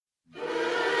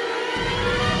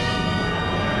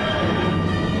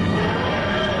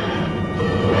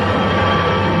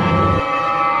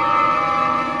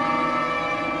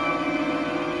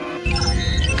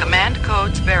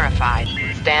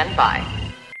stand by.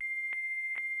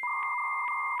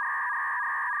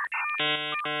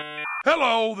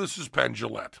 Hello, this is Penn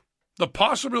Jillette. The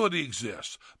possibility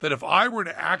exists that if I were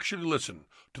to actually listen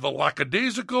to the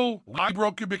lackadaisical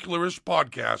Librocubicularist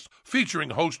podcast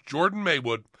featuring host Jordan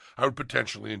Maywood, I would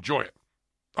potentially enjoy it.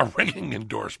 A ringing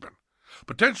endorsement.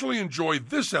 Potentially enjoy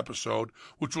this episode,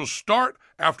 which will start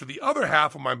after the other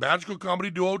half of my magical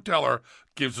comedy duo Teller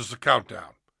gives us a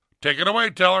countdown. Take it away,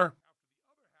 Teller.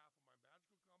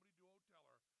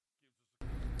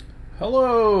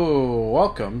 Hello,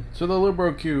 welcome to the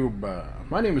LibroCube.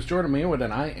 My name is Jordan Maywood,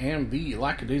 and I am the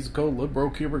lackadaisical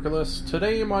Librocubiculist.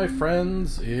 Today, my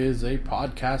friends, is a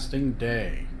podcasting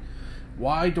day.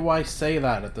 Why do I say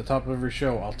that at the top of every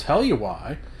show? I'll tell you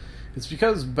why. It's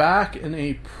because back in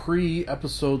a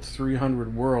pre-episode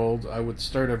 300 world, I would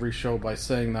start every show by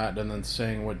saying that and then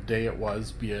saying what day it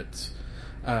was, be it,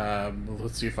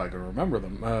 let's see if I can remember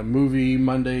them, Movie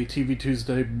Monday, TV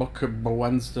Tuesday, Book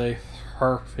Wednesday,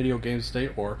 Video Games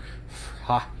Day, or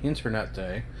Internet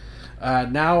Day.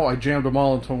 Now I jammed them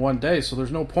all into one day, so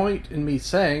there's no point in me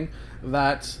saying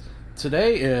that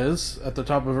today is at the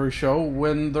top of every show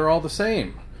when they're all the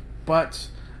same. But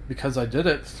because I did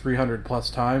it 300 plus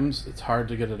times, it's hard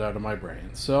to get it out of my brain.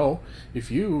 So if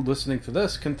you listening to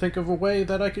this can think of a way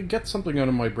that I could get something out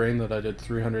of my brain that I did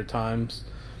 300 times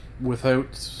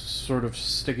without sort of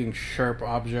sticking sharp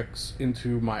objects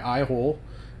into my eye hole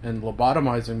and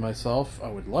lobotomizing myself, I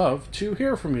would love to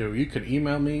hear from you. You can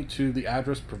email me to the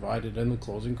address provided in the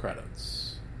closing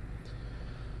credits.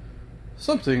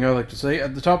 Something I like to say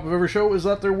at the top of every show is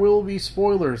that there will be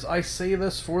spoilers. I say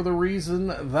this for the reason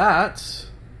that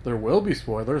there will be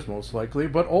spoilers, most likely,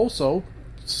 but also,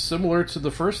 similar to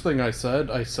the first thing I said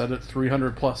it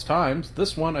 300 plus times,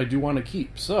 this one I do want to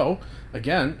keep. So,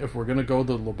 again, if we're going to go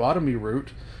the lobotomy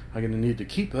route, I'm going to need to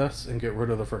keep this and get rid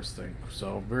of the first thing.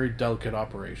 So, very delicate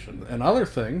operation. Another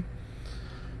thing,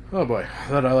 oh boy,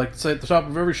 that I like to say at the top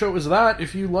of every show is that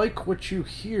if you like what you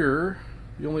hear,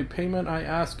 the only payment I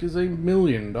ask is $1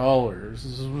 million.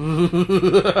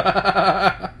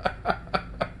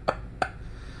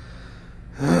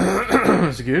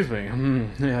 Excuse me.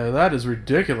 Yeah, that is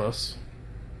ridiculous.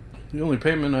 The only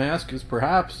payment I ask is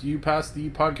perhaps you pass the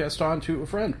podcast on to a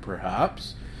friend.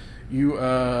 Perhaps you,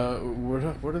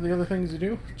 what are the other things you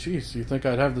do? Jeez, you think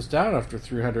I'd have this down after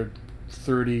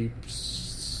 330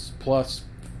 plus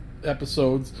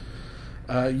episodes?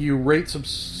 You rate,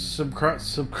 subscribe?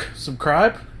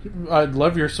 I'd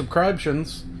love your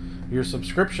subscriptions. Your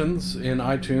subscriptions in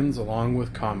iTunes along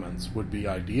with comments would be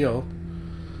ideal.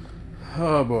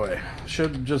 Oh boy.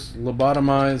 Should just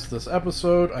lobotomize this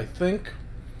episode, I think.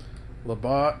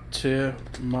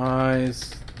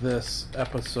 Lobotomize this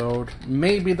episode.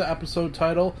 Maybe the episode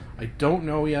title. I don't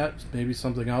know yet. Maybe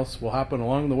something else will happen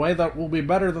along the way that will be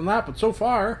better than that. But so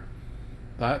far,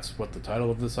 that's what the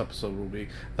title of this episode will be.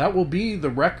 That will be the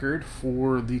record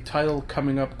for the title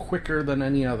coming up quicker than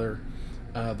any other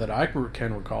that I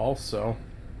can recall. So,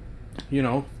 you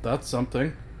know, that's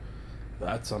something.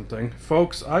 That's something.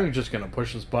 Folks, I'm just going to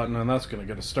push this button and that's going to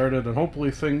get us started. And hopefully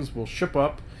things will ship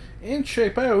up and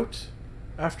shape out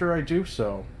after I do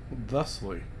so.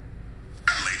 Thusly.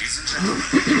 Ladies and gentlemen,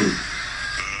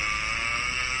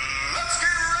 let's get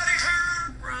ready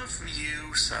to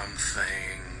review some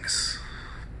things.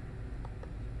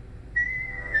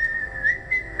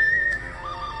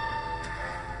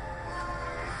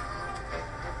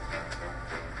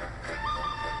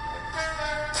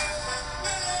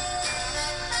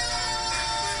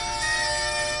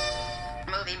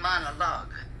 Movie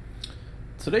Monologue.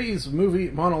 Today's movie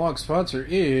monologue sponsor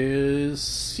is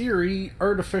Siri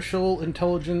Artificial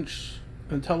Intelligent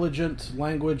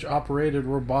Language Operated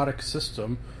Robotic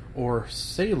System, or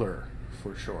Sailor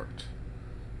for short.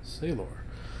 Sailor.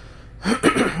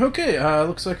 Okay,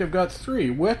 looks like I've got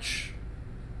 3, which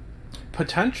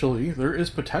potentially, there is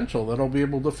potential that I'll be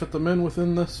able to fit them in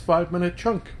within this 5-minute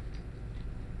chunk.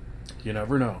 You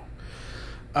never know.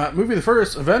 Movie the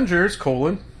first, Avengers,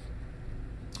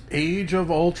 Age of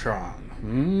Ultron.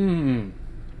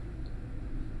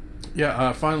 Yeah,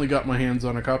 I finally got my hands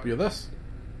on a copy of this.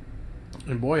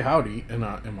 And boy howdy, and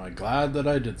am I glad that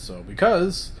I did so.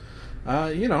 Because,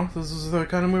 you know, this is the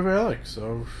kind of movie I like.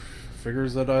 So,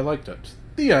 figures that I liked it.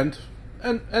 The end.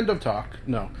 End of talk.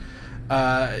 No.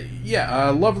 Yeah, I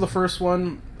love the first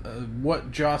one.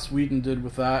 What Joss Whedon did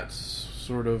with that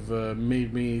sort of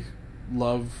made me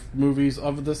love movies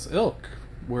of this ilk.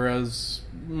 Whereas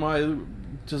my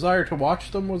desire to watch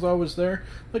them was always there.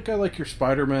 Like, I like your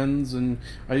Spider-Mans, and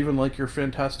I even like your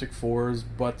Fantastic Fours,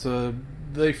 but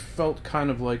they felt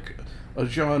kind of like a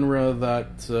genre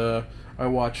that I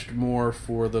watched more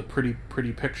for the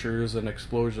pretty pictures and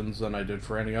explosions than I did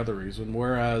for any other reason.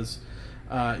 Whereas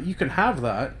you can have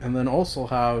that and then also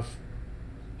have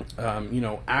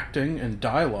acting and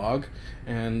dialogue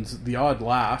and the odd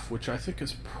laugh, which I think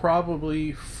is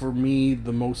probably, for me,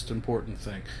 the most important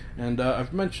thing. And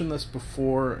I've mentioned this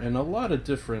before in a lot of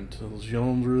different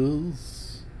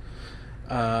genres,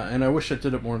 and I wish I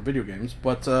did it more in video games,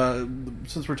 but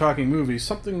since we're talking movies,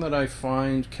 something that I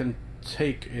find can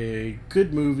take a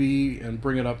good movie and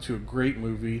bring it up to a great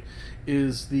movie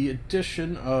is the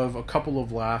addition of a couple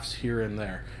of laughs here and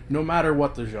there, no matter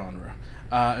what the genre.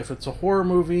 If it's a horror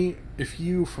movie, if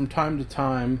you, from time to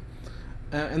time,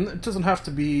 and it doesn't have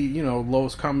to be,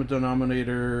 lowest common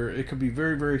denominator, it could be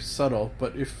very, very subtle,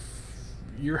 but if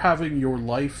you're having your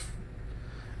life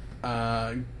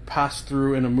pass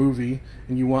through in a movie,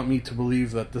 and you want me to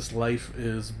believe that this life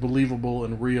is believable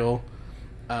and real,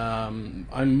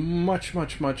 I'm much,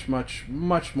 much, much, much,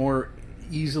 much more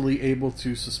easily able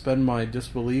to suspend my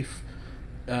disbelief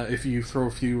if you throw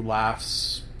a few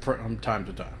laughs from time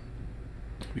to time.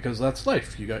 Because that's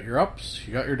life. You got your ups,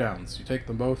 you got your downs. You take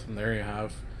them both, and there you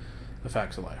have the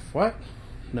facts of life. What?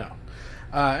 No.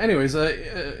 Anyways,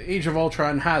 Age of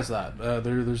Ultron has that.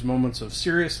 There's moments of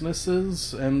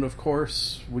seriousnesses, and of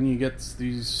course, when you get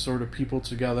these sort of people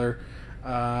together,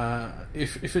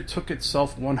 if it took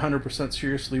itself 100%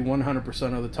 seriously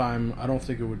 100% of the time, I don't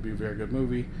think it would be a very good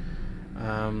movie.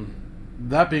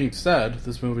 That being said,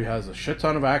 this movie has a shit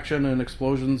ton of action and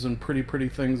explosions and pretty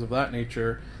things of that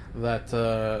nature that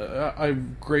I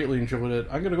greatly enjoyed it.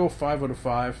 I'm going to go 5 out of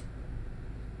 5.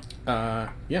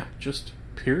 Just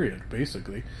period,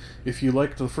 basically. If you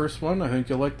liked the first one, I think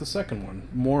you'll like the second one.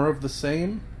 More of the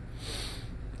same?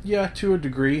 Yeah, to a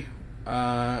degree.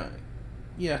 To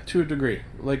a degree.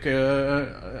 Like,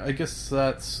 I guess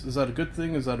is that a good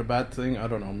thing? Is that a bad thing? I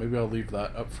don't know. Maybe I'll leave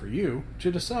that up for you to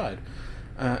decide.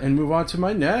 And move on to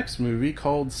my next movie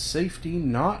called Safety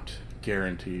Not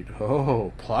Guaranteed.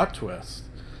 Oh, plot twist.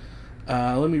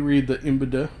 Let me read the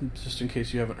IMBD, just in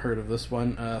case you haven't heard of this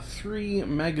one. 3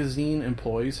 magazine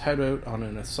employees head out on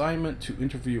an assignment to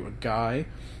interview a guy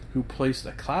who placed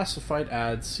a classified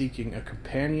ad seeking a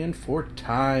companion for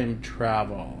time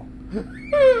travel.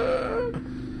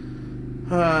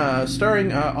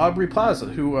 Starring Aubrey Plaza,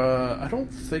 who I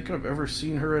don't think I've ever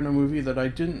seen her in a movie that I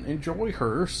didn't enjoy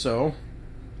her, so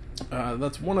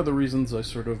that's one of the reasons I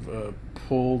sort of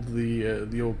pulled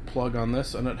the old plug on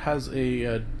this. And it has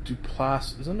a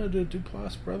Duplass, isn't it a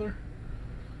Duplass brother?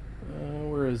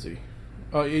 Where is he?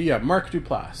 Oh yeah, Mark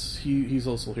Duplass. He's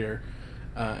also here.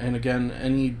 And again,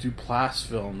 any Duplass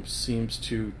film seems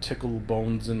to tickle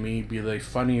bones in me, be they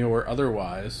funny or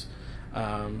otherwise.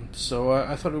 So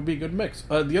I thought it would be a good mix.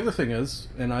 The other thing is,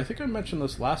 and I think I mentioned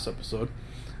this last episode,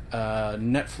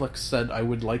 Netflix said I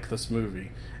would like this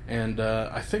movie. And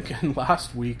I think in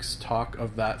last week's talk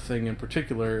of that thing in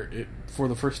particular, it, for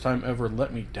the first time ever,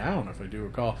 let me down, if I do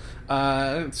recall.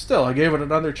 Still, I gave it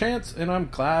another chance, and I'm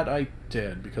glad I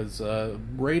did, because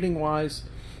rating-wise,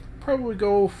 probably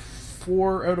go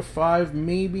 4 out of 5,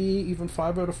 maybe even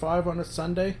 5 out of 5 on a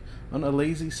Sunday, on a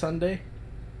lazy Sunday.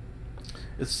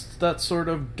 It's that sort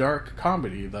of dark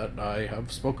comedy that I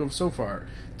have spoken of so far,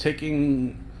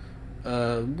 taking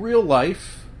real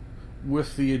life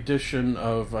with the addition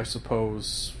of, I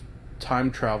suppose, time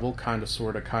travel, kinda,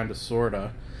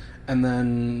 sorta, and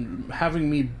then having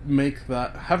me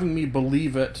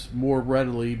believe it more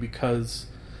readily because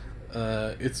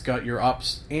it's got your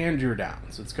ups and your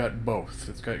downs. It's got both.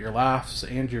 It's got your laughs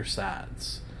and your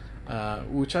sads.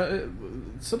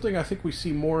 Something I think we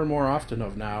see more and more often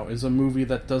of now is a movie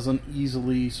that doesn't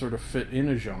easily sort of fit in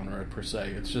a genre per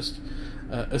se. It's just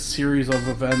a series of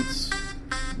events.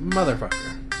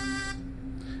 Motherfucker.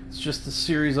 It's just a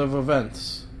series of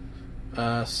events.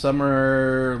 Some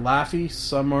are laughy,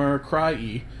 some are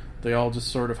cry-y. They all just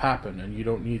sort of happen, and you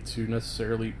don't need to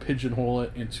necessarily pigeonhole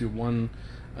it into one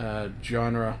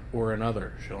genre or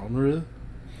another.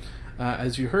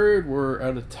 As you heard, we're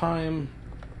out of time.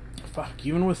 Fuck,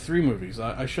 even with 3 movies,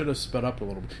 I should have sped up a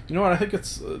little bit. You know what, I think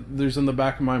it's, there's in the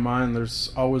back of my mind,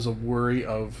 there's always a worry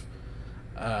of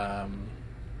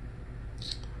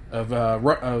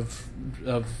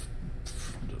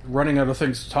running out of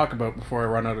things to talk about before I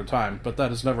run out of time, but that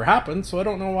has never happened, so I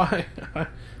don't know why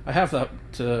I have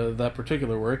that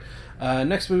particular worry.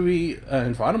 Next movie,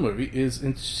 and final movie, is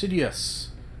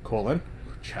Insidious,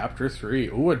 Chapter 3.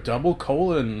 Ooh, a double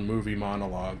colon movie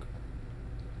monologue.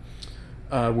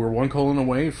 We're 1 colon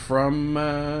away from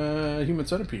Human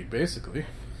Centipede, basically.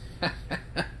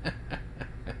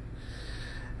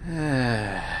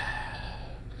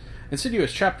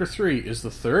 Insidious Chapter 3 is the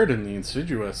third in the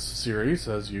Insidious series,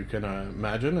 as you can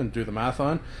imagine and do the math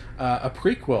on. A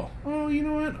prequel. Oh, you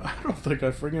know what? I don't think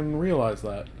I friggin' realized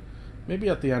that. Maybe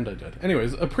at the end I did.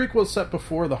 Anyways, a prequel set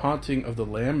before the haunting of the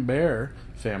Lambert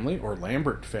family, or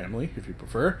Lambert family, if you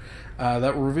prefer,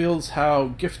 that reveals how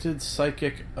gifted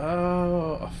psychic...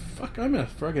 Oh, fuck, I'm a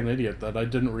friggin' idiot that I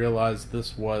didn't realize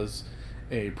this was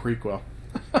a prequel.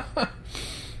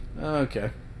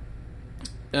 Okay.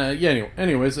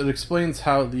 Anyways, it explains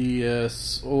how the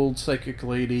old psychic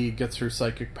lady gets her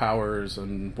psychic powers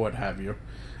and what have you.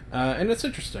 And it's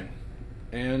interesting.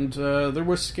 And there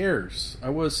was scares. I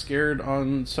was scared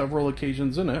on several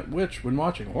occasions in it, which, when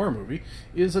watching a horror movie,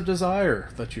 is a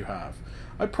desire that you have.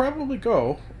 I'd probably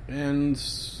go, and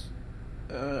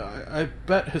I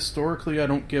bet historically I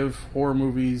don't give horror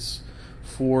movies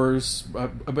 4s.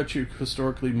 I bet you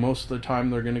historically most of the time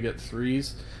they're going to get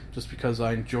 3s, just because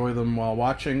I enjoy them while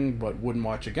watching, but wouldn't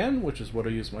watch again, which is what I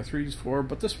use my 3s for.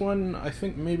 But this one, I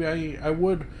think maybe I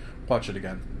would watch it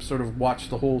again. Sort of watch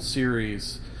the whole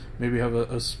series, maybe have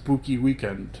a spooky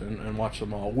weekend and watch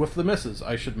them all. With the missus,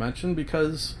 I should mention,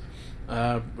 because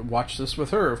watch this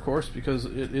with her, of course, because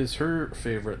it is her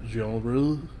favorite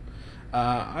genre.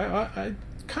 I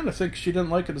kind of think she didn't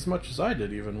like it as much as I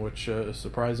did, even, which is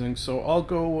surprising. So I'll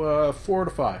go 4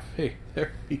 to 5. Hey,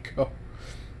 there we go.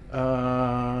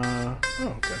 Oh,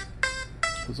 okay.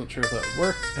 Wasn't sure if that would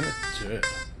work, and it did.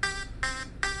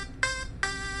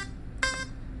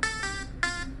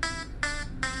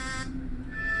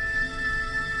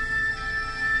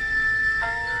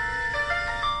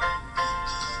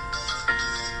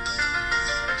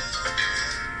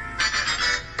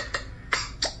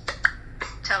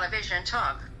 Television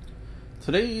talk.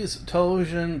 Today's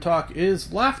television talk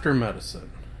is laughter medicine.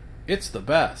 It's the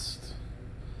best.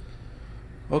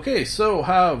 Okay, so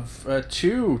have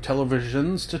 2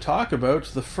 televisions to talk about.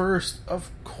 The first,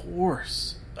 of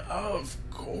course,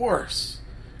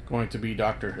 going to be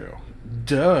Doctor Who.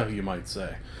 Duh, you might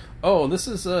say. Oh, this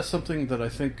is something that I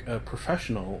think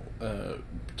professional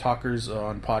talkers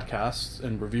on podcasts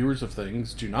and reviewers of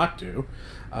things do not do,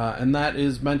 and that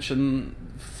is mention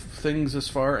things as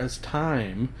far as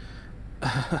time.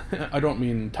 I don't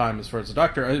mean time as far as the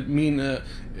Doctor. I mean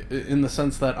in the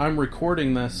sense that I'm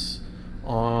recording this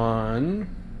on,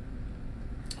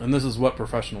 and this is what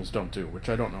professionals don't do, which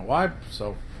I don't know why,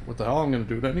 so what the hell, I'm going to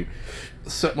do it anyway.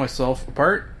 Set myself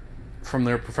apart from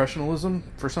their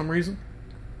professionalism for some reason.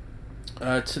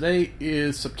 Today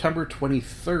is September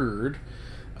 23rd,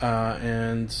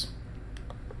 and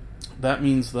that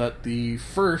means that the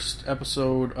first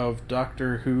episode of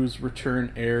Doctor Who's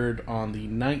return aired on the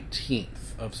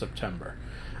 19th of September.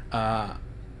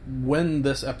 When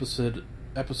this episode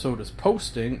is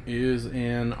posting is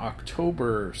in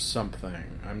October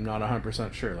something. I'm not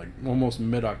 100% sure, like almost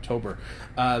mid-October.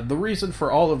 The reason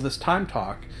for all of this time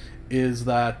talk is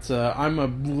that I'm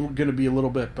going to be a little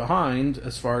bit behind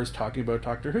as far as talking about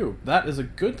Doctor Who. That is a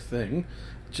good thing,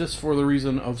 just for the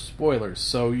reason of spoilers.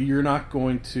 So you're not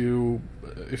going to,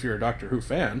 if you're a Doctor Who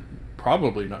fan,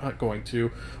 probably not going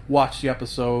to watch the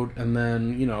episode and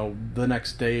then, the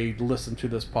next day listen to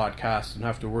this podcast and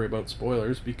have to worry about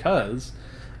spoilers, because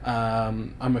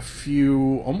I'm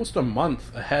almost a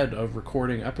month ahead of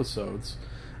recording episodes,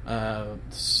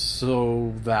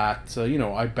 so that,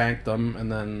 I bank them,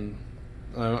 and then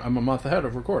I'm a month ahead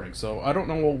of recording. So I don't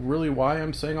know really why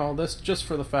I'm saying all this, just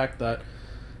for the fact that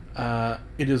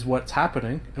it is what's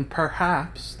happening, and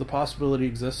perhaps the possibility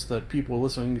exists that people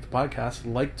listening to podcasts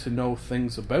like to know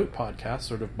things about podcasts,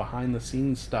 sort of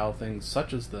behind-the-scenes style things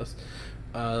such as this.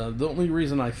 The only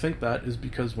reason I think that is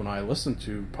because when I listen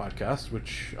to podcasts,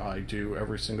 which I do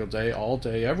every single day, all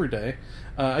day, every day,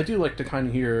 I do like to kind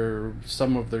of hear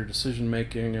some of their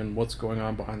decision-making and what's going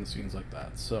on behind the scenes like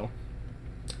that. So,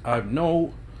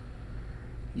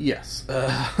 Yes.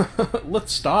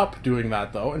 Let's stop doing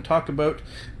that, though, and talk about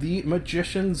The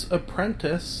Magician's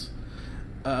Apprentice.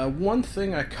 One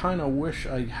thing I kind of wish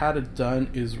I had done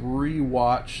is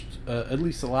rewatched at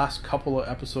least the last couple of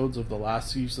episodes of the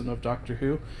last season of Doctor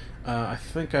Who. I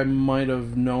think I might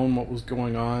have known what was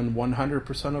going on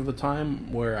 100% of the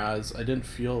time, whereas I didn't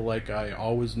feel like I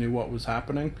always knew what was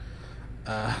happening.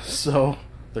 So,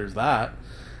 there's that.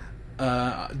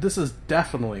 This is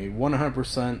definitely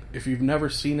 100%, if you've never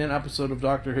seen an episode of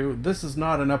Doctor Who, this is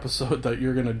not an episode that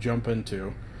you're going to jump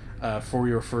into for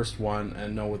your first one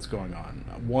and know what's going on.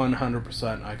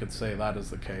 100% I could say that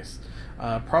is the case.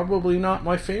 Probably not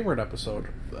my favorite episode.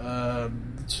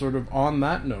 Sort of on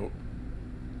that note,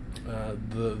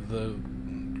 the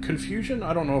confusion,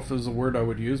 I don't know if there's a word I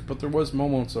would use, but there was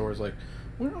moments where I was like,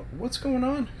 what's going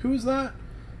on? Who is that?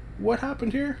 What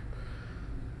happened here?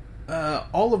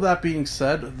 All of that being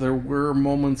said, there were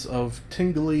moments of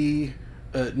tingly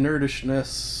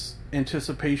nerdishness,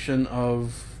 anticipation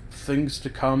of things to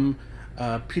come.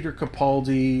 Peter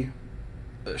Capaldi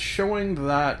showing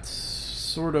that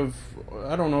sort of,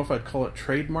 I don't know if I'd call it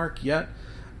trademark yet,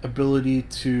 ability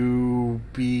to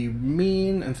be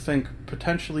mean and think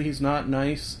potentially he's not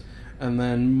nice, and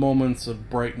then moments of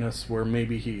brightness where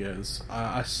maybe he is.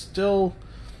 I still,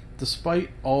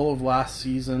 despite all of last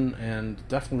season and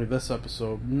definitely this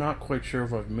episode, not quite sure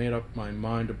if I've made up my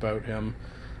mind about him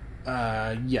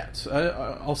yet.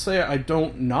 I'll say I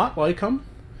don't not like him,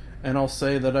 and I'll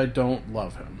say that I don't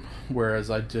love him, whereas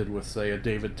I did with, say, a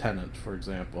David Tennant, for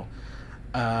example.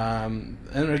 And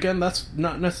again, that's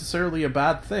not necessarily a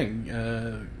bad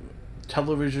thing.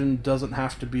 Television doesn't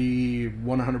have to be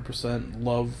 100%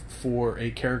 love for a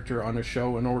character on a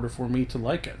show in order for me to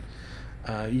like it.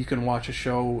 You can watch a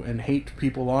show and hate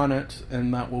people on it,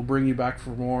 and that will bring you back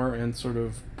for more and sort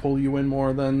of pull you in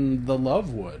more than the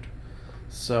love would.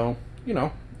 So,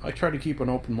 I try to keep an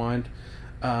open mind.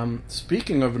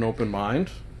 Speaking of an open mind,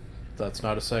 that's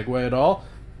not a segue at all,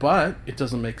 but it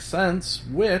doesn't make sense,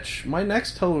 which my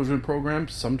next television program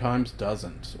sometimes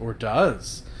doesn't, or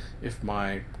does, if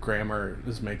my grammar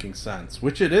is making sense,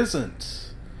 which it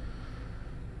isn't.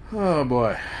 Oh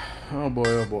boy. Oh boy,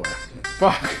 oh boy.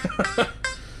 Fuck.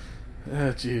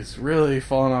 Jeez, really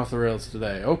falling off the rails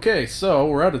today. Okay, so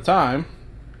we're out of time,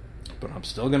 but I'm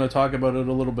still going to talk about it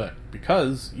a little bit,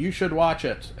 because you should watch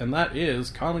it, and that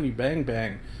is Comedy Bang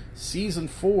Bang, Season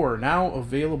 4, now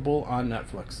available on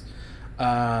Netflix.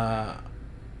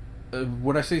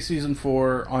 When I say Season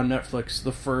 4 on Netflix,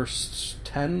 the first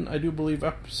 10, I do believe,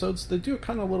 episodes, they do it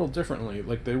kind of a little differently.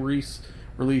 Like, they release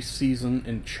season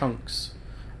in chunks,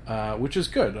 which is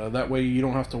good. That way you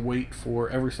don't have to wait for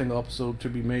every single episode to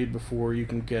be made before you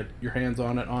can get your hands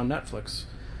on it on Netflix.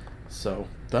 So,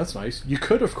 that's nice. You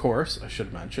could, of course, I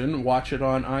should mention, watch it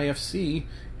on IFC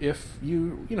if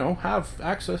you have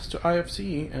access to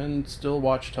IFC and still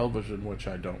watch television, which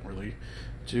I don't really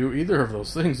do either of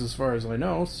those things as far as I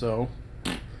know. So,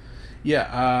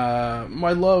 yeah,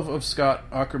 my love of Scott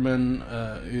Aukerman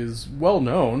is well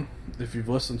known if you've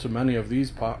listened to many of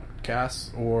these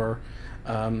podcasts or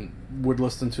would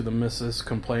listen to the missus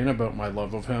complain about my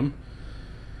love of him.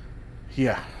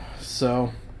 Yeah,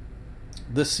 so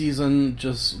this season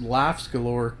just laughs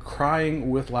galore, crying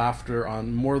with laughter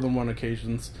on more than one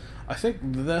occasions. I think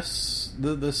this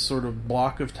sort of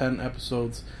block of 10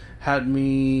 episodes had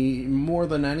me, more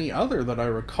than any other that I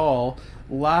recall,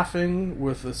 laughing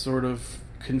with a sort of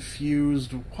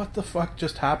confused, what the fuck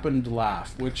just happened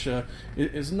laugh, which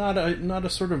is not a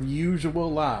sort of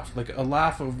usual laugh, like a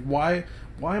laugh of why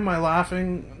am I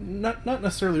laughing? Not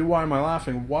necessarily why am I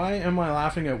laughing, why am I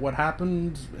laughing at what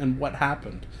happened and what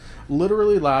happened?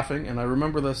 Literally laughing, and I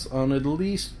remember this on at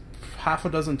least half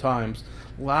a dozen times,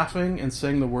 laughing and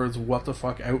saying the words what the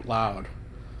fuck out loud,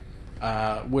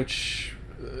 which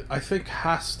I think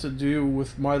has to do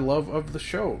with my love of the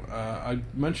show. I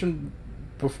mentioned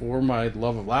before my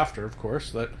love of laughter, of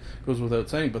course, that goes without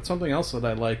saying, but something else that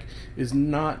I like is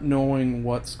not knowing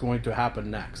what's going to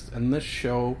happen next, and this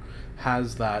show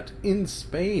has that in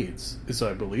spades, is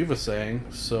I believe a saying.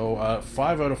 So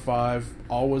 5 out of 5,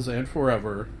 always and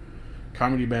forever.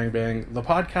 Comedy Bang Bang, the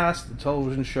podcast, the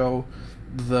television show,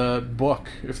 the book,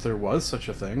 if there was such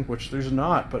a thing, which there's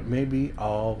not, but maybe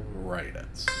I'll write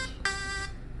it.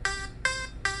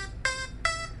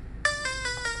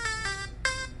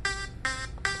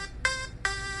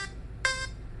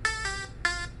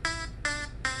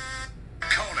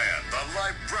 Conan the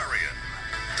Librarian.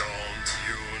 Don't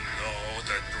you know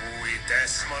the Dewey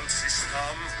Decimal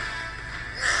System?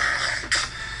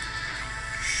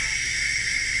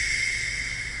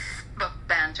 Book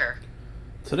Banter.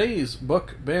 Today's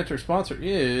book banter sponsor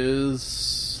is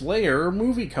Slayer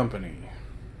Movie Company.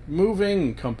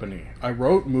 Moving Company. I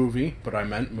wrote movie, but I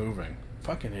meant moving.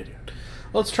 Fucking idiot.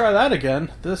 Let's try that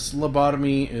again. This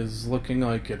lobotomy is looking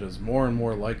like it is more and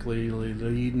more likely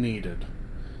needed.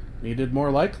 Needed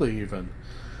more likely, even.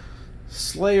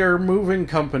 Slayer Moving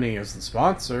Company is the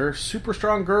sponsor. Super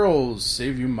strong girls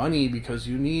save you money because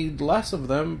you need less of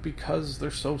them because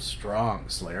they're so strong.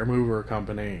 Slayer Mover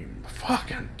Company.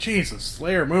 Fucking Jesus,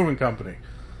 Slayer Moving Company.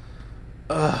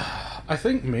 I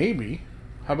think maybe.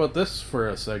 How about this for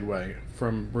a segue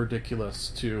from ridiculous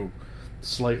to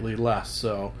slightly less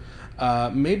so?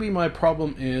 Maybe my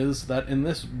problem is that in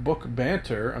this book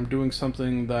banter, I'm doing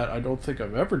something that I don't think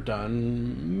I've ever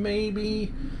done.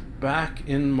 Maybe back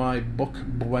in my Book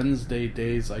Wednesday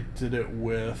days, I did it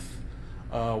with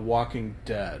Walking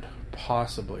Dead,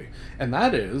 possibly. And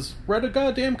that is, read a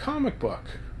goddamn comic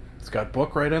book. It's got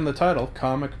book right in the title,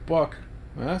 comic book.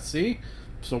 See?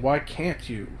 So why can't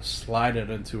you slide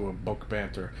it into a book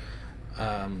banter?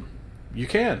 You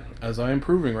can, as I am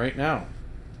proving right now.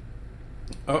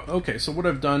 Okay, so what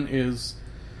I've done is,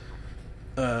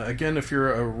 again, if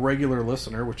you're a regular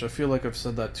listener, which I feel like I've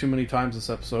said that too many times this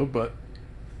episode, but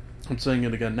I'm saying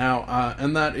it again now,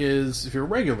 and that is, if you're a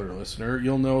regular listener,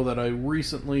 you'll know that I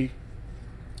recently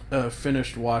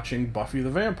finished watching Buffy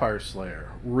the Vampire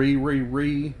Slayer.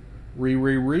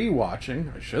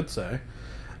 Re-watching, I should say.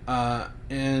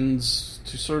 And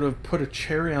to sort of put a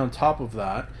cherry on top of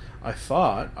that, I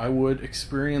thought I would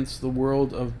experience the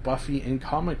world of Buffy in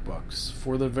comic books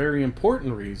for the very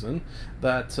important reason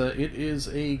that it is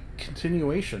a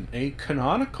continuation, a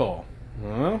canonical,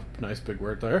 nice big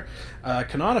word there,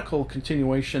 canonical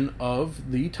continuation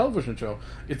of the television show.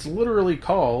 It's literally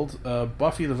called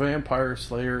Buffy the Vampire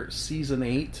Slayer Season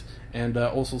 8 and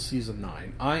also Season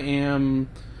 9. I am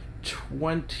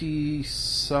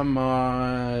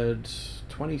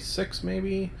 26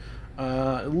 maybe,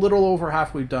 a little over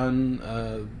halfway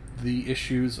done the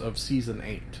issues of Season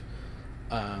 8.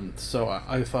 So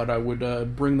I thought I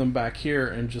would bring them back here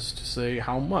and just say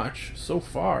how much, so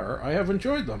far, I have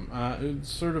enjoyed them.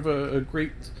 It's sort of a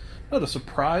great, not a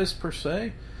surprise per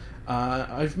se.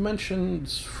 I've mentioned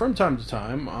from time to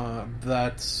time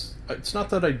that it's not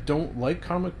that I don't like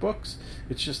comic books,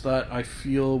 it's just that I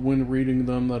feel when reading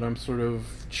them that I'm sort of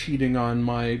cheating on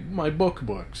my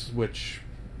books, which,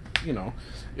 you know,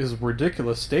 is a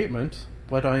ridiculous statement,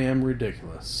 but I am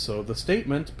ridiculous. So the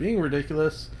statement, being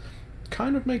ridiculous,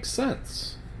 kind of makes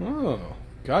sense. Oh,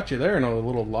 got you there in a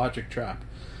little logic trap.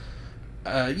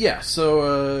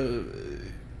 So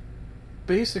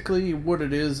basically what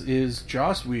it is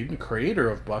Joss Whedon, creator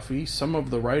of Buffy, some of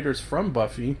the writers from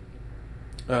Buffy,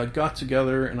 got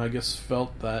together and I guess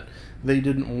felt that they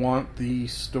didn't want the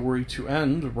story to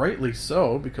end, rightly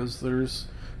so, because there's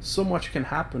so much can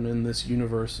happen in this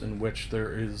universe in which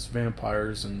there is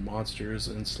vampires and monsters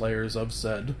and slayers of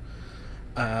said.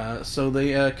 So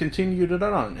they continued it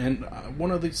on, and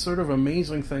one of the sort of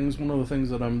amazing things, one of the things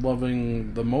that I'm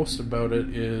loving the most about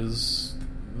it is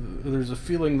there's a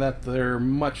feeling that they're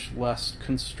much less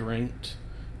constrained,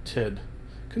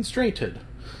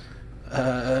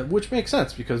 which makes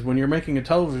sense, because when you're making a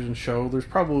television show, there's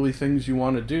probably things you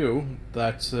want to do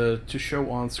that to show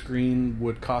on screen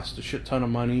would cost a shit ton of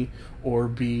money or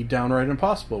be downright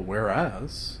impossible,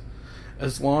 whereas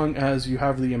as long as you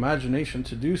have the imagination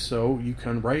to do so, you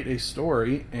can write a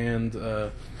story and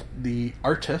the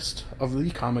artist of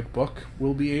the comic book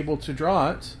will be able to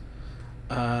draw it,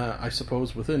 I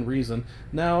suppose, within reason.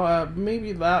 Now,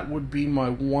 maybe that would be my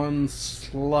one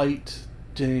slight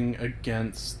ding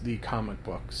against the comic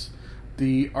books.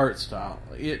 The art style.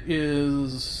 It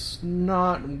is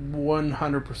not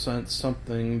 100%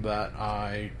 something that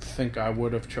I think I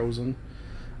would have chosen.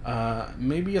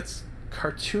 Maybe it's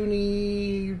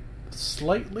cartoony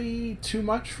slightly too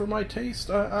much for my taste.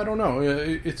 I don't know.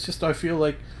 It's just I feel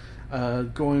like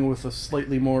going with a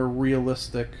slightly more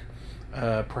realistic,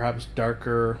 perhaps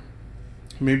darker,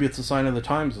 maybe it's a sign of the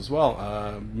times as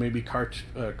well. Maybe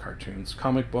cartoons,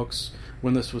 comic books,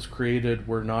 when this was created,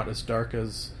 were not as dark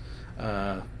as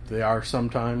they are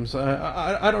sometimes.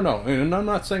 I don't know, and I'm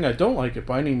not saying I don't like it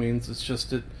by any means. It's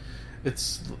just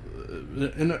it's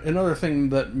another thing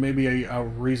that maybe a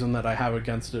reason that I have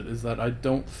against it is that I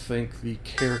don't think the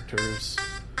characters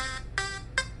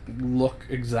look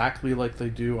exactly like they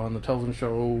do on the television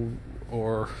show,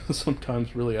 or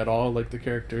sometimes really at all like the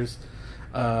characters.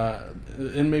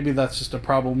 And maybe that's just a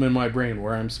problem in my brain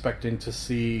where I'm expecting to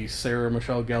see Sarah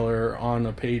Michelle Gellar on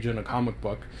a page in a comic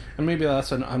book, and maybe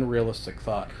that's an unrealistic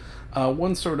thought.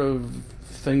 One sort of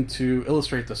thing to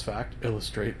illustrate this fact, is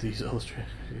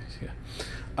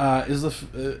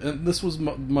and this was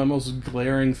my most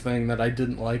glaring thing that I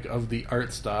didn't like of the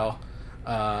art style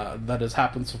that has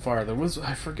happened so far. There was,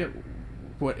 I forget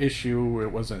what issue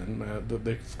it was in,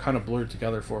 they've kind of blurred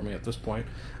together for me at this point.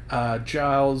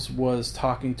 Giles was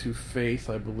talking to Faith,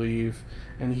 I believe,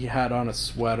 and he had on a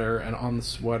sweater, and on the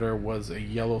sweater was a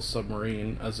yellow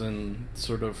submarine, as in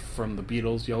sort of from the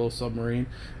Beatles' Yellow Submarine,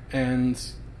 and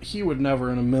he would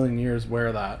never in a million years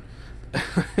wear that.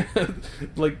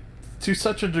 Like, to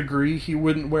such a degree he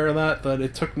wouldn't wear that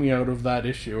it took me out of that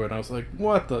issue, and I was like,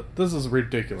 this is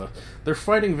ridiculous. They're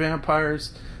fighting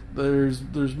vampires, there's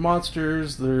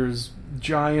monsters, there's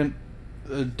giant,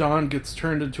 Dawn gets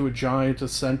turned into a giant, a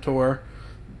centaur,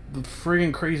 the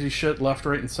friggin' crazy shit left,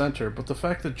 right, and center. But the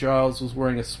fact that Giles was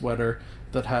wearing a sweater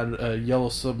that had a yellow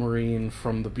submarine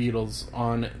from the Beatles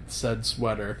on said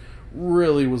sweater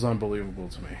really was unbelievable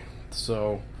to me.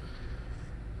 So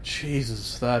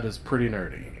Jesus, that is pretty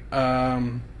nerdy.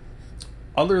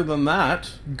 Other than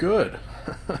that, good.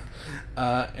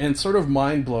 And sort of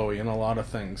mind-blowing in a lot of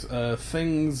things.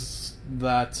 Things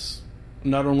that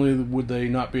not only would they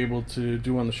not be able to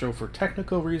do on the show for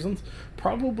technical reasons,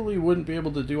 probably wouldn't be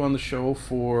able to do on the show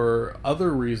for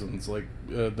other reasons, like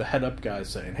the head-up guys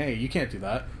saying, hey, you can't do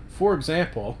that. For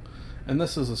example, and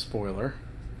this is a spoiler,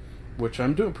 which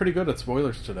I'm doing pretty good at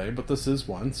spoilers today, but this is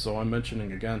one, so I'm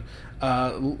mentioning again.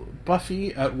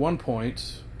 Buffy, at one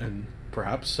point, and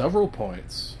perhaps several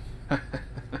points,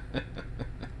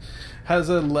 has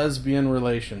a lesbian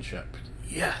relationship.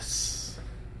 Yes.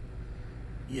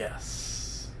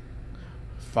 Yes.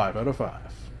 5 out of 5.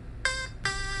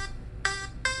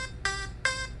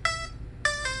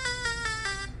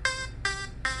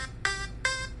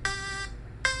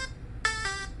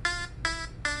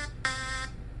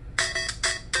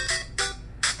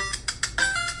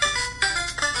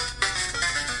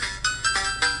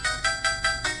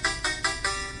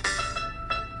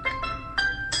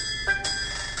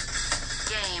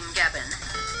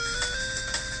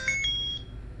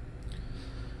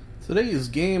 Today's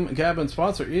Game Gabbin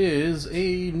sponsor is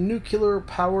a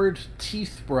nuclear-powered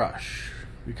teeth brush.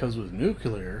 Because with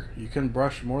nuclear, you can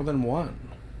brush more than one.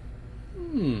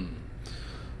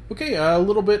 Okay, a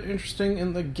little bit interesting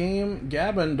in the Game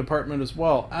Gabbin department as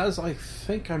well. As I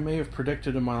think I may have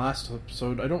predicted in my last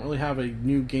episode, I don't really have a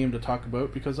new game to talk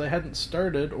about because I hadn't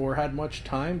started or had much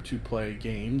time to play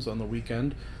games on the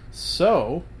weekend.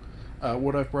 So,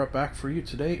 what I've brought back for you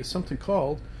today is something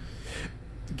called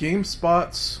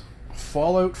GameSpot's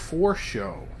Fallout 4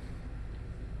 show.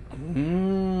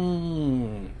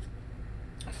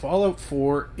 Fallout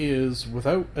 4 is,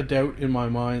 without a doubt in my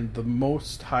mind, the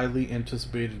most highly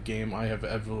anticipated game I have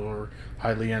ever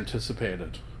highly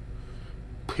anticipated.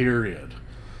 Period.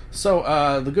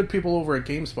 So, the good people over at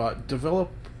GameSpot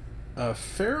develop a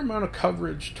fair amount of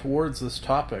coverage towards this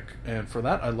topic, and for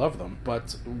that I love them.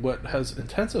 But what has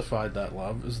intensified that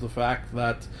love is the fact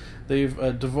that they've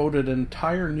devoted an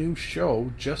entire new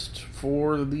show just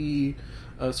for the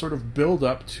sort of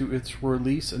build-up to its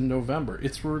release in November.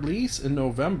 Its release in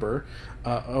November,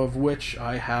 of which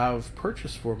I have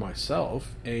purchased for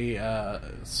myself a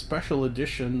special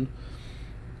edition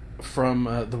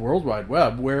from the World Wide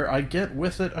Web, where I get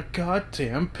with it a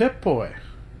goddamn Pip-Boy.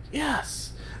 Yes!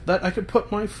 That I could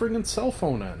put my friggin' cell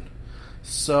phone in.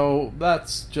 So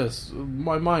that's just,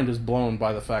 my mind is blown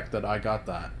by the fact that I got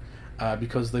that,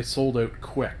 because they sold out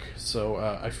quick. So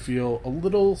I feel a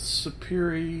little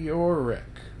superioric.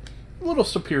 A little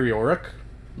superioric,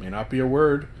 may not be a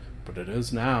word, but it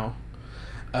is now,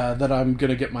 that I'm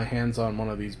gonna get my hands on one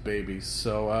of these babies.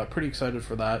 So pretty excited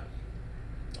for that.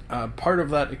 Part of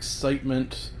that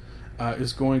excitement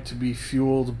is going to be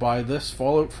fueled by this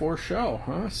Fallout 4 show,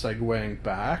 segueing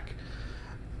back.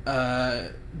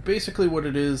 Basically what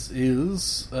it is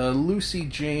Lucy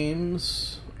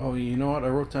James, oh, you know what, I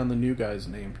wrote down the new guy's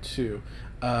name too,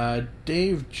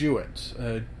 Dave Jewett,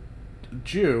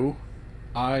 Jew,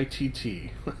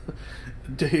 I-T-T,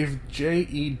 Dave,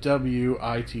 Jewitt.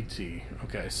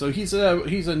 Okay, so he's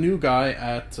a new guy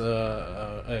at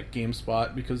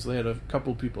GameSpot because they had a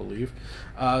couple people leave.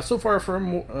 So far,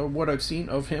 from what I've seen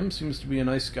of him, seems to be a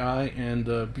nice guy,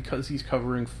 and because he's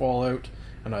covering Fallout,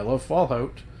 and I love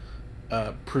Fallout,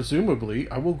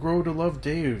 presumably I will grow to love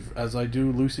Dave as I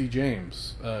do Lucy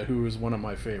James, who is one of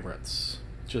my favorites.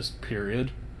 Just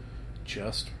period.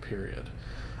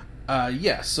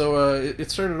 So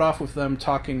it started off with them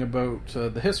talking about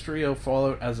the history of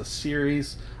Fallout as a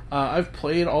series. I've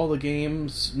played all the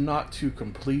games, not to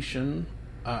completion,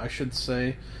 I should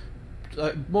say,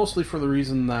 mostly for the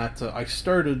reason that I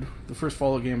started, the first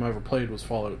Fallout game I ever played was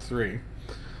Fallout 3.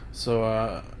 So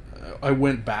I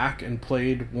went back and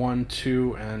played 1,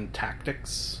 2, and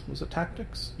Tactics. Was it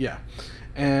Tactics? Yeah.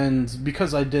 And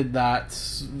because I did that,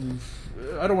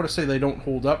 I don't want to say they don't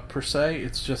hold up per se,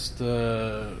 it's just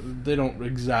they don't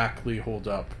exactly hold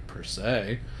up per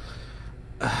se.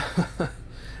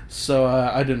 So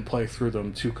I didn't play through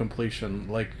them to completion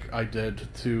like I did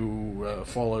to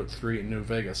Fallout 3 in New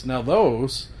Vegas. Now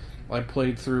those I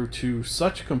played through to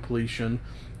such completion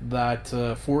that,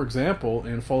 for example,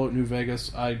 in Fallout New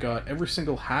Vegas I got every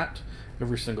single hat,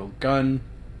 every single gun,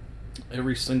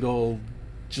 every single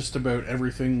just about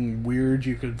everything weird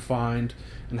you could find,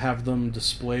 and have them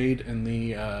displayed in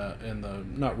the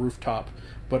not rooftop,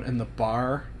 but in the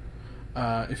bar.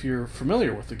 If you're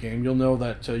familiar with the game, you'll know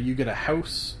that you get a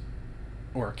house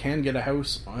or can get a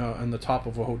house on the top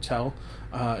of a hotel.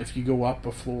 If you go up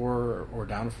a floor or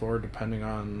down a floor, depending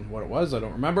on what it was, I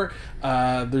don't remember,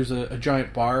 there's a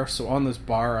giant bar. So on this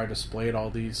bar, I displayed all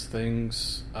these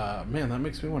things. Man, that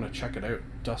makes me want to check it out,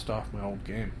 dust off my old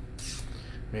game.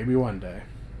 Maybe one day.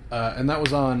 And that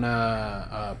was on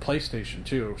PlayStation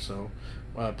 2, so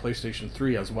PlayStation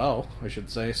 3 as well, I should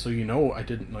say. So I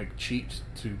didn't cheat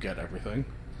to get everything.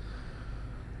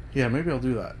 Yeah, maybe I'll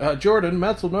do that. Jordan,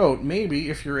 mental note, maybe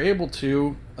if you're able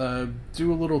to,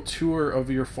 do a little tour of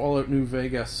your Fallout New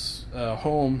Vegas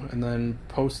home and then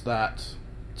post that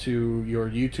to your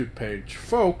YouTube page.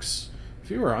 Folks, if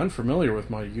you are unfamiliar with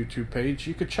my YouTube page,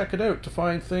 you could check it out to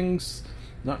find things,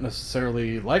 not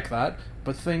necessarily like that,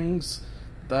 but things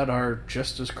that are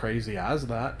just as crazy as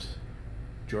that.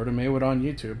 Jordan Maywood on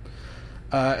YouTube.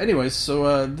 Anyways,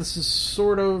 so this is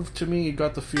sort of, to me,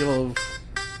 got the feel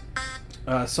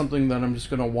of something that I'm just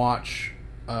going to watch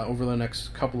over the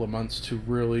next couple of months to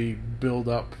really build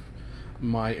up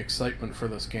my excitement for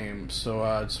this game. So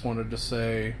I just wanted to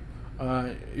say,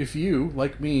 if you,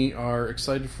 like me, are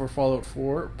excited for Fallout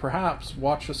 4, perhaps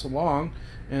watch us along,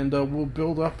 and we'll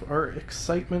build up our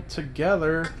excitement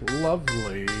together.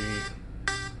 Lovely.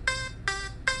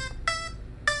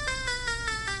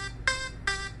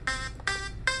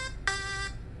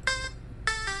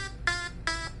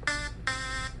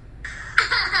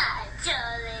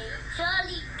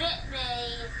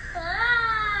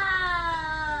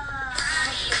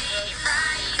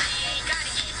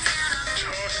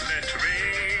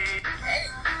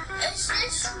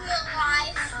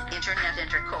 Internet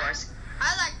Intercourse.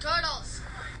 I like turtles.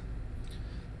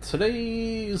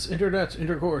 Today's Internet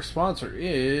Intercourse sponsor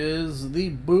is the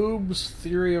Boobs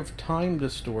Theory of Time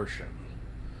Distortion.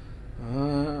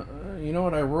 You know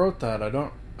what, I wrote that.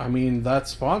 That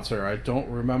sponsor, I don't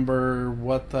remember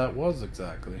what that was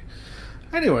exactly.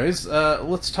 Anyways,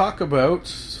 let's talk about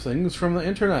things from the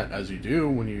internet, as you do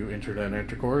when you Internet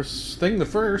Intercourse. Thing the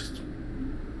first,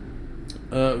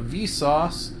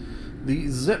 V-Sauce, the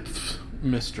Zipf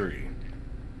Mystery.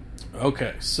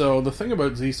 Okay, so the thing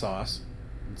about V-Sauce,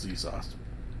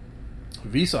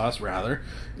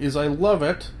 is I love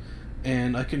it,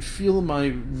 and I can feel my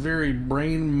very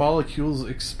brain molecules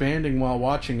expanding while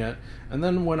watching it, and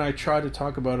then when I try to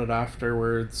talk about it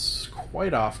afterwards,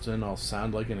 quite often I'll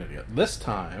sound like an idiot. This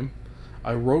time,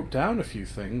 I wrote down a few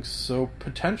things, so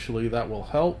potentially that will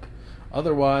help.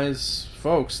 Otherwise,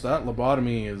 folks, that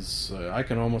lobotomy is, I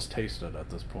can almost taste it at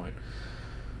this point.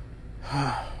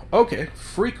 Okay,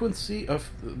 frequency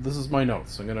of... This is my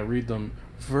notes. I'm going to read them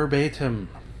verbatim.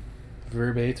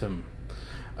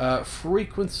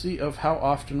 Frequency of how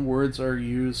often words are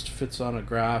used fits on a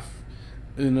graph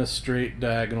in a straight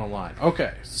diagonal line.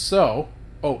 Okay, so...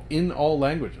 Oh, in all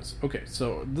languages. Okay,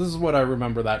 so this is what I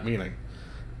remember that meaning.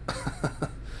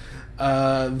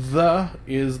 The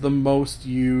is the most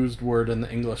used word in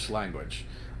the English language.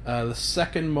 The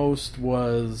second most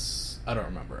was... I don't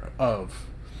remember. Of.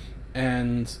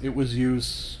 And it was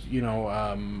used,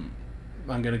 I'm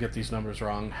going to get these numbers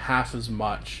wrong, half as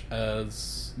much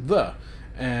as the.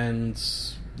 And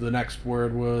the next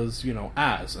word was,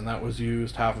 as, and that was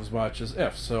used half as much as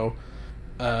if. So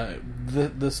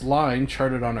this line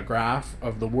charted on a graph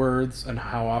of the words and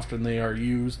how often they are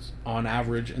used on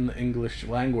average in the English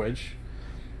language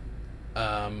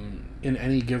in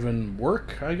any given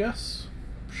work, I guess.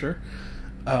 Sure.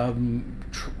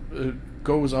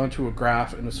 Goes onto a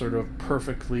graph in a sort of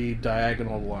perfectly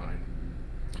diagonal line.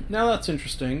 Now that's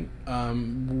interesting.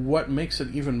 What makes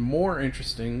it even more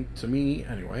interesting to me,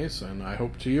 anyways, and I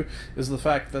hope to you, is the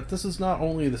fact that this is not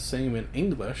only the same in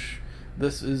English,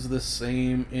 this is the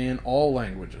same in all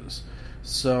languages.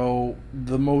 So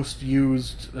the most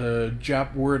used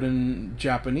word in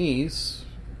Japanese,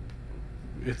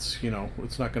 it's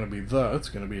not going to be it's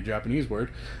going to be a Japanese word,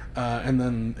 and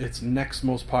then its next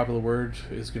most popular word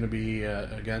is going to be,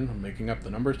 again, I'm making up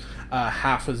the numbers,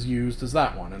 half as used as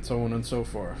that one, and so on and so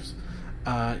forth.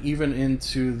 Even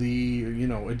into the,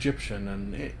 Egyptian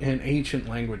and ancient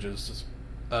languages.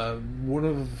 One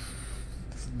of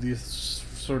these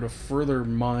sort of further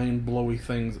mind-blowy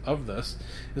things of this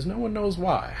is no one knows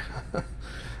why.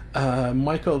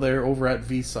 Michael there over at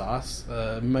V-Sauce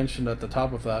mentioned at the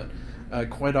top of that,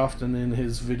 quite often in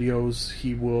his videos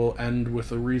he will end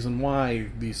with a reason why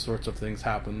these sorts of things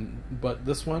happen, but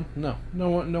this one, no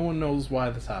one knows why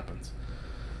this happens.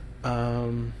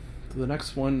 The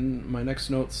next one, my next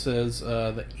note says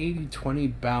the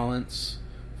 80-20 balance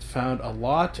found a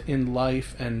lot in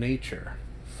life and nature.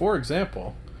 For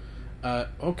example,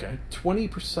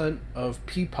 20% of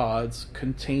pea pods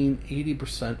contain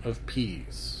 80% of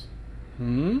peas.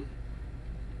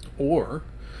 Or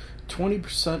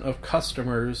 20% of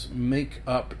customers make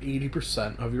up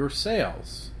 80% of your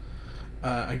sales.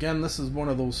 Again, this is one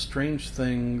of those strange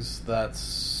things that's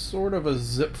sort of a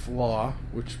Zipf law,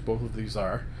 which both of these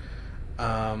are.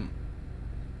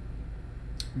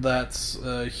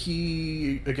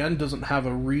 He, again, doesn't have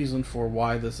a reason for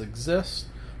why this exists,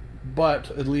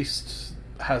 but at least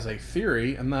has a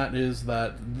theory, and that is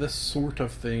that this sort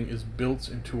of thing is built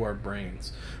into our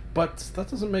brains. But that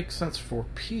doesn't make sense for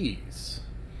peas.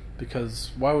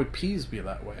 Because why would peas be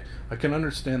that way? I can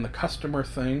understand the customer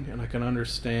thing, and I can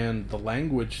understand the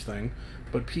language thing,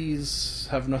 but peas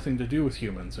have nothing to do with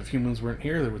humans. If humans weren't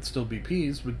here, there would still be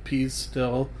peas. Would peas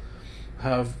still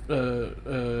have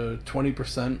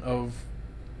 20% of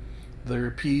their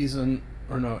peas and,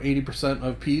 or no, 80%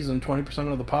 of peas and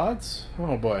 20% of the pods?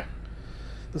 Oh boy.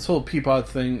 This whole pea pod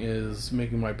thing is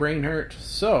making my brain hurt,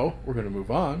 so we're going to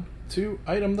move on to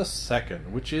item the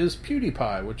second, which is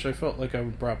PewDiePie, which I felt like I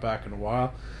haven't brought back in a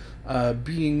while.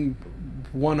 Being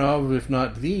one of, if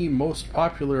not the most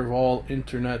popular of all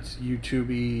internet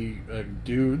YouTube-y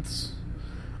dudes,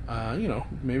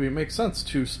 maybe it makes sense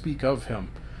to speak of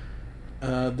him.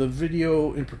 The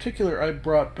video in particular I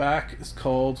brought back is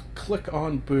called Click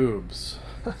on Boobs.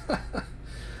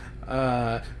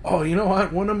 You know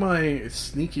what? One of my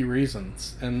sneaky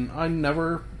reasons, and I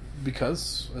never,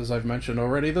 because, as I've mentioned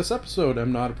already this episode,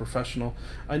 I'm not a professional,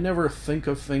 I never think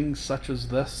of things such as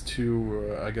this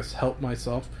to, help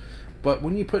myself. But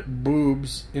when you put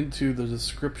boobs into the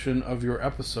description of your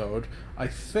episode, I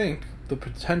think the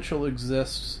potential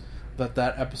exists that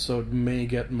episode may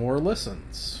get more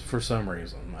listens for some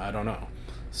reason. I don't know.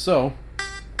 So,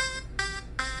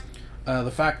 the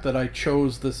fact that I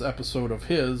chose this episode of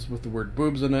his with the word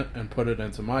boobs in it and put it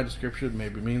into my description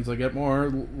maybe means I get more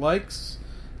likes,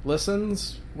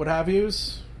 listens, what have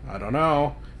yous. I don't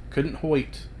know. Couldn't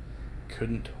wait.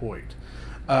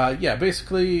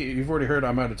 Basically, you've already heard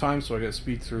I'm out of time, so I gotta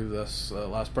speed through this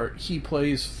last part. He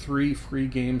plays 3 free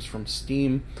games from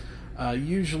Steam.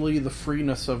 Usually the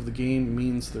freeness of the game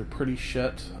means they're pretty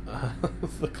shit.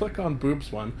 The Click on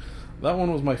Boobs one, that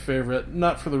one was my favorite,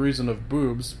 not for the reason of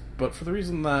boobs, but for the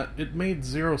reason that it made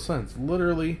 0 sense.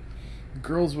 Literally,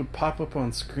 girls would pop up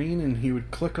on screen and he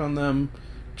would click on them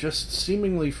just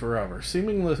seemingly forever.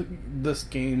 Seemingly this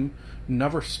game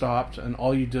never stopped, and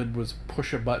all you did was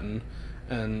push a button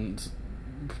and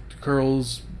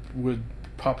girls would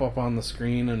pop up on the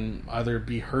screen and either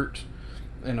be hurt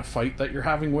in a fight that you're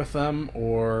having with them,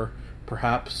 or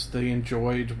perhaps they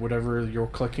enjoyed whatever your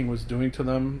clicking was doing to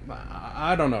them.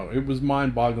 I don't know. It was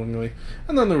mind-bogglingly.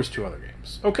 And then there was 2 other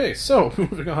games. Okay, so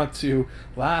moving on to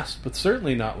last, but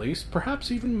certainly not least,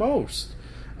 perhaps even most,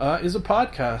 is a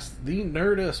podcast, the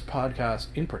Nerdist Podcast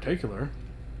in particular,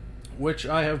 which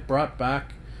I have brought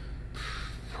back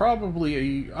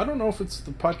probably, I don't know if it's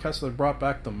the podcast that I brought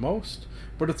back the most,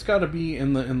 but it's got to be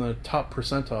in the top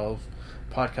percentile of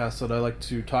podcasts that I like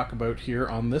to talk about here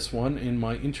on this one in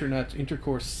my Internet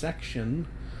Intercourse section.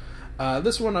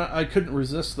 This one I couldn't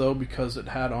resist, though, because it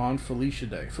had on Felicia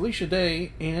Day. Felicia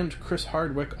Day and Chris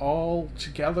Hardwick all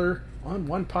together on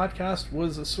one podcast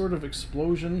was a sort of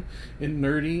explosion in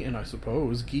nerdy and, I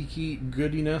suppose, geeky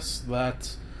goodiness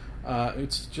that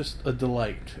it's just a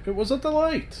delight. It was a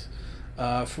delight.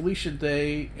 Felicia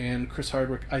Day and Chris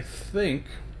Hardwick, I think,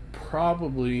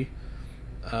 probably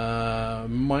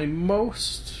my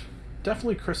most,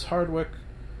 definitely Chris Hardwick,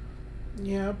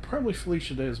 yeah, probably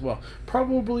Felicia Day as well.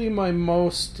 Probably my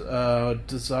most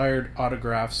desired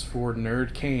autographs for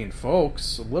Nerd Kane.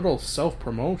 Folks, a little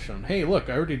self-promotion. Hey, look,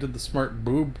 I already did the smart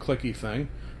boob clicky thing.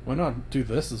 Why not do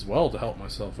this as well to help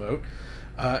myself out?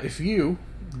 If you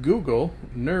Google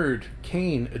Nerd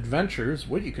Kane Adventures,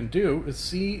 what you can do is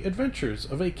see adventures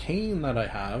of a cane that I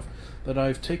have that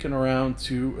I've taken around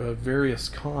to various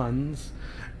cons,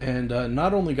 and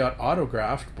not only got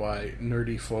autographed by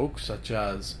nerdy folks such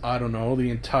as, I don't know,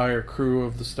 the entire crew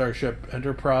of the Starship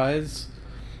Enterprise,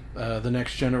 The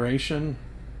Next Generation,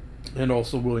 and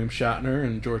also William Shatner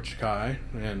and George Takei,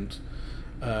 and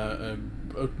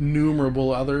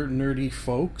innumerable other nerdy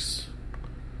folks.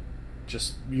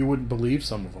 Just, you wouldn't believe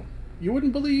some of them. You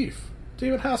wouldn't believe.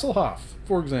 David Hasselhoff,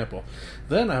 for example.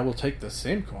 Then I will take the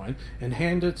same coin and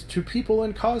hand it to people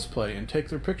in cosplay and take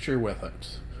their picture with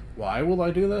it. Why will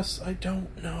I do this? I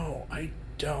don't know.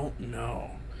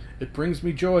 It brings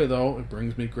me joy, though. It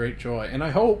brings me great joy. And I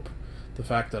hope the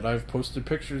fact that I've posted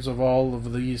pictures of all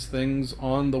of these things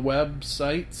on the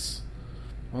websites,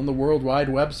 on the worldwide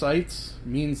websites,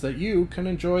 means that you can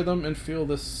enjoy them and feel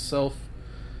this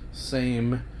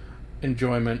same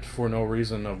enjoyment for no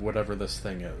reason of whatever this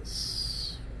thing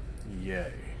is.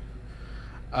 Yay.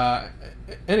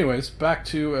 Anyways, back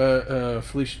to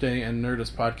Felicia Day and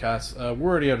Nerdist Podcast.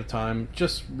 We're already out of time.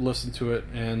 Just listen to it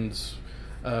and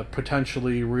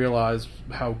potentially realize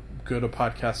how good a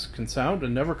podcast can sound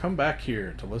and never come back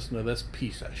here to listen to this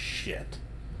piece of shit.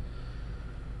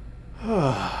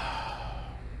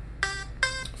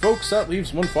 Folks, that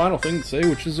leaves one final thing to say,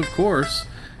 which is, of course,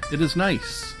 it is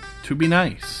nice to be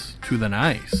nice to the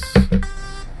nice.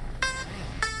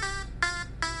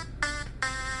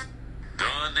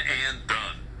 Done and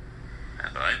done.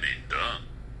 And I mean done.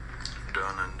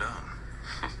 Done and done.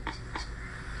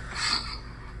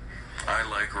 I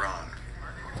like Ron.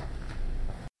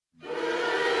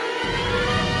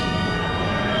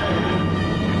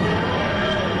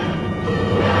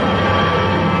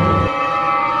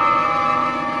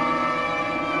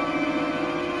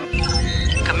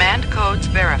 Command codes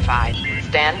verified.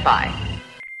 Stand by.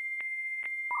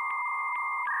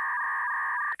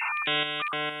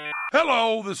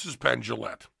 Hello, this is Penn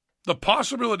Jillette. The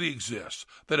possibility exists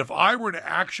that if I were to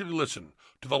actually listen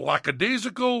to the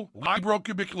lackadaisical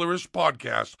Librocubicularist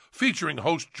podcast featuring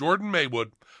host Jordan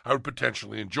Maywood, I would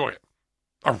potentially enjoy it.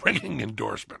 A ringing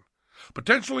endorsement.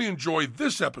 Potentially enjoy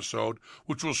this episode,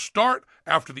 which will start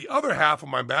after the other half of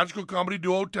my magical comedy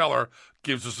duo Teller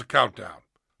gives us a countdown.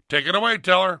 Take it away,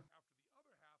 Teller.